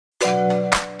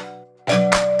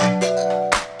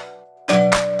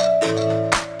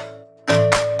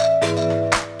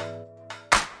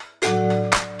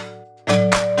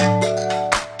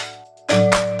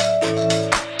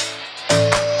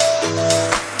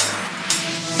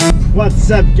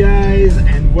What's up guys,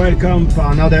 and welcome for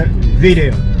another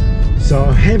video.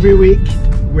 So every week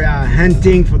we are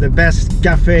hunting for the best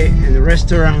cafe and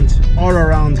restaurant all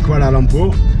around Kuala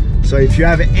Lumpur. So if you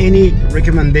have any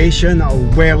recommendation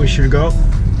of where we should go,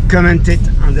 comment it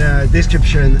on the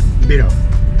description below.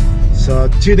 So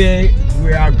today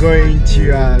we are going to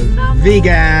a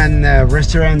vegan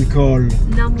restaurant called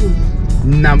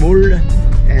Namul,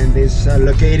 and it's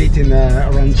located in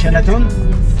around Chinatown.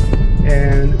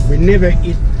 And we never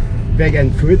eat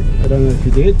vegan food. I don't know if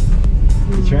you did.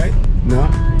 You tried? No?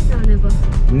 No, never.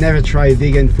 Never tried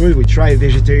vegan food. We tried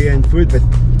vegetarian food, but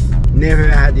never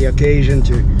had the occasion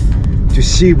to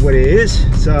see what it is.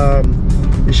 So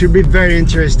it should be very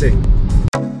interesting.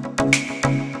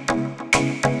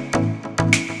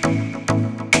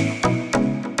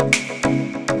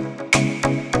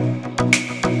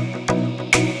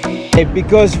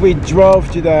 Because we drove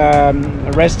to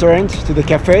the restaurant, to the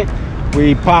cafe,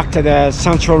 we parked at the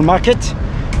Central Market.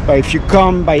 But if you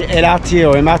come by LRT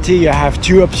or MRT, you have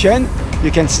two options.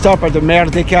 You can stop at the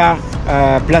Merdeka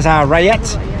Plaza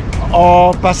Riot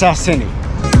or Pasar Seni.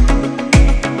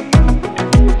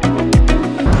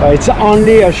 So it's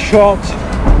only a short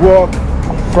walk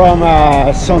from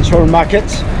Central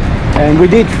Market, and we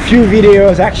did few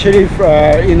videos actually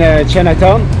in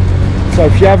Chinatown. So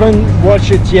if you haven't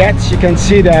watched it yet, you can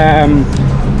see the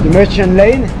Merchant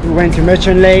Lane. We went to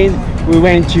Merchant Lane, we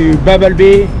went to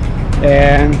Bubblebee,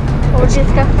 and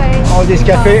all these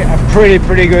cafes are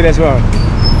pretty good as well.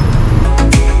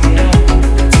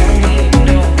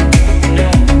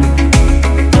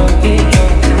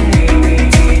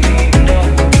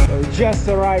 So we just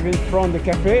arrived in front of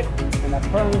the cafe, and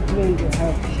apparently they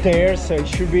have stairs, so it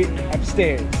should be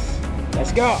upstairs.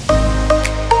 Let's go!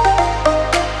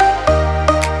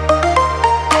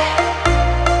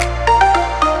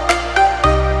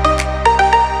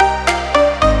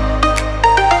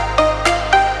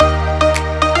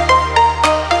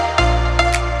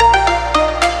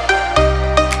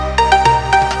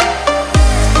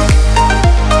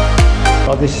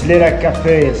 This little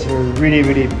cafe is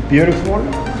really beautiful,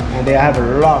 and they have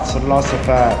lots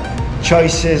of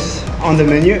choices on the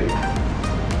menu.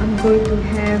 I'm going to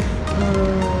have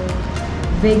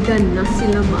vegan nasi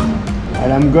lemak.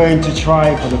 And I'm going to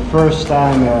try for the first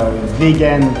time a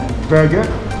vegan burger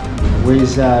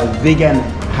with vegan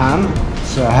ham.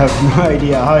 So I have no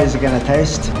idea how it's gonna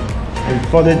taste. And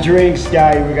for the drinks,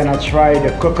 guys, we're gonna try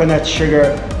the coconut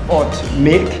sugar oat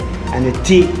milk and the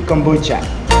tea kombucha.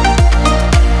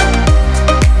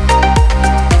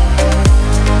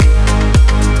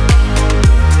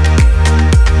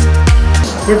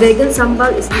 The vegan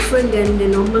sambal is different than the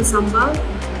normal sambal.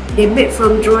 They made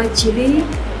from dry chili,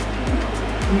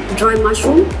 dry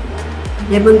mushroom,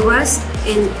 lemongrass,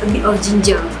 and a bit of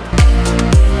ginger.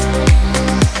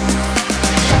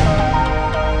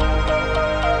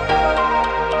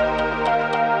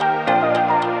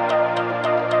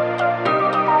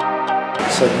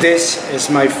 So this is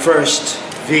my first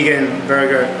vegan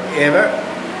burger ever.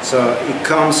 So it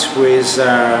comes with,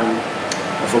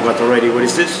 I forgot already, what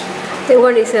is this? The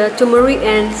one is turmeric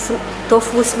and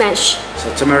tofu smash.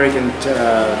 So turmeric and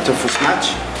tofu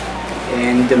smash.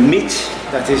 And the meat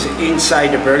that is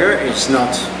inside the burger is not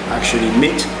actually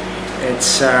meat.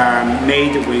 It's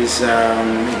made with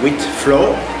wheat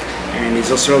flour, and it's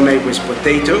also made with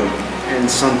potato. And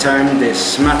sometimes they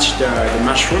smash the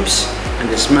mushrooms and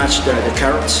they smash the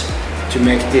carrots to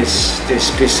make this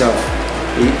piece of.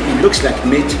 It looks like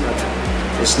meat,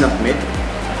 but it's not meat.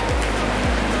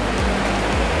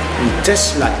 It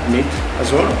tastes like meat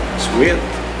as well. It's weird.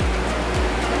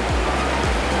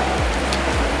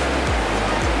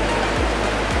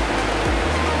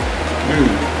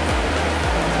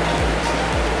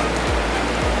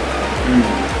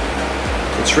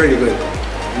 It's really good.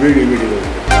 Really good.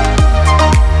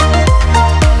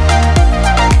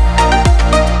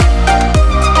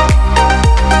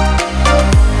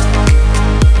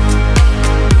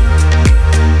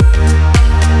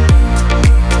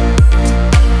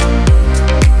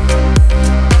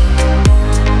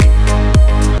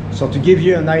 So to give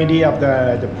you an idea of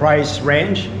the price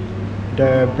range,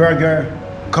 the burger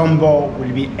combo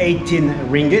will be 18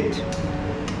 ringgit.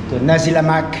 The nasi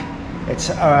lemak,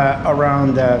 it's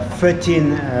around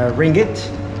 13 ringgit.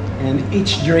 And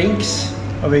each drinks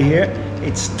over here,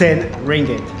 it's 10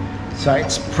 ringgit. So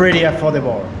it's pretty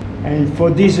affordable. And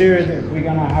for dessert, we're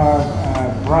gonna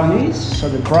have brownies. So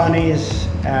the brownies,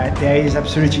 there is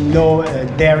absolutely no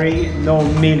dairy, no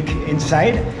milk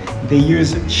inside. They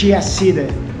use chia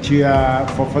seed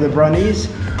for the brownies,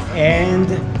 and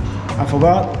I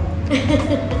forgot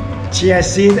chia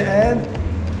seed and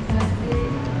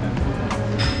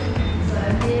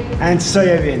and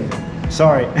soybean.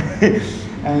 Sorry.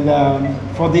 And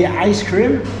for the ice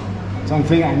cream,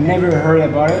 something I never heard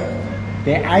about it.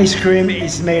 The ice cream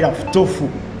is made of tofu.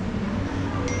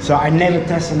 So I never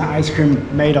tested an ice cream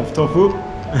made of tofu.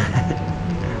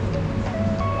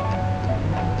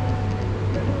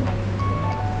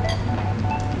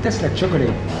 It tastes like chocolate,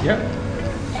 yeah.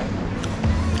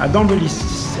 I don't really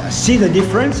see the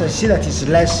difference. I see that it's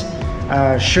less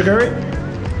sugary,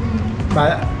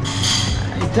 but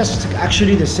it tastes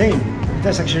actually the same. It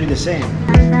tastes actually the same.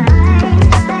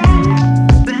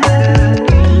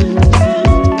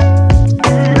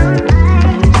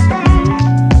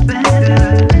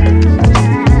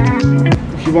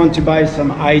 If you want to buy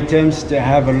some items, they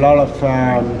have a lot of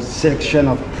selection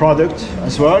of product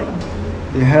as well.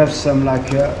 They have some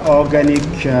like organic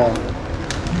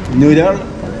noodle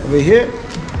over here.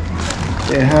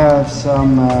 They have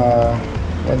some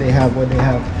what they have.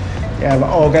 They have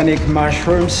organic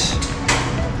mushrooms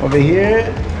over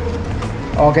here,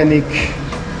 organic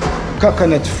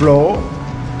coconut flour,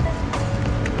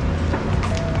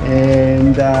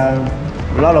 and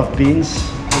a lot of beans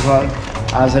as well.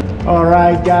 All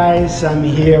right, guys, I'm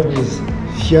here with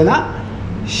Fiona.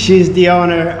 She's the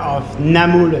owner of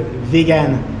Namul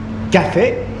Vegan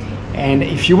Cafe, and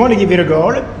if you want to give it a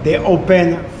go, they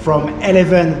open from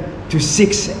 11 to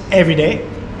 6 every day,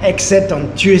 except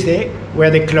on Tuesday where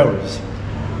they close.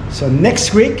 So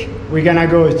next week we're gonna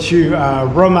go to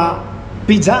Roma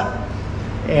Pizza,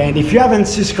 and if you haven't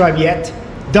subscribed yet,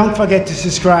 don't forget to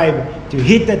subscribe, to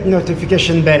hit that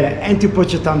notification bell, and to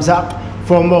put your thumbs up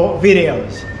for more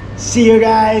videos. See you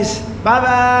guys, bye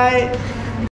bye.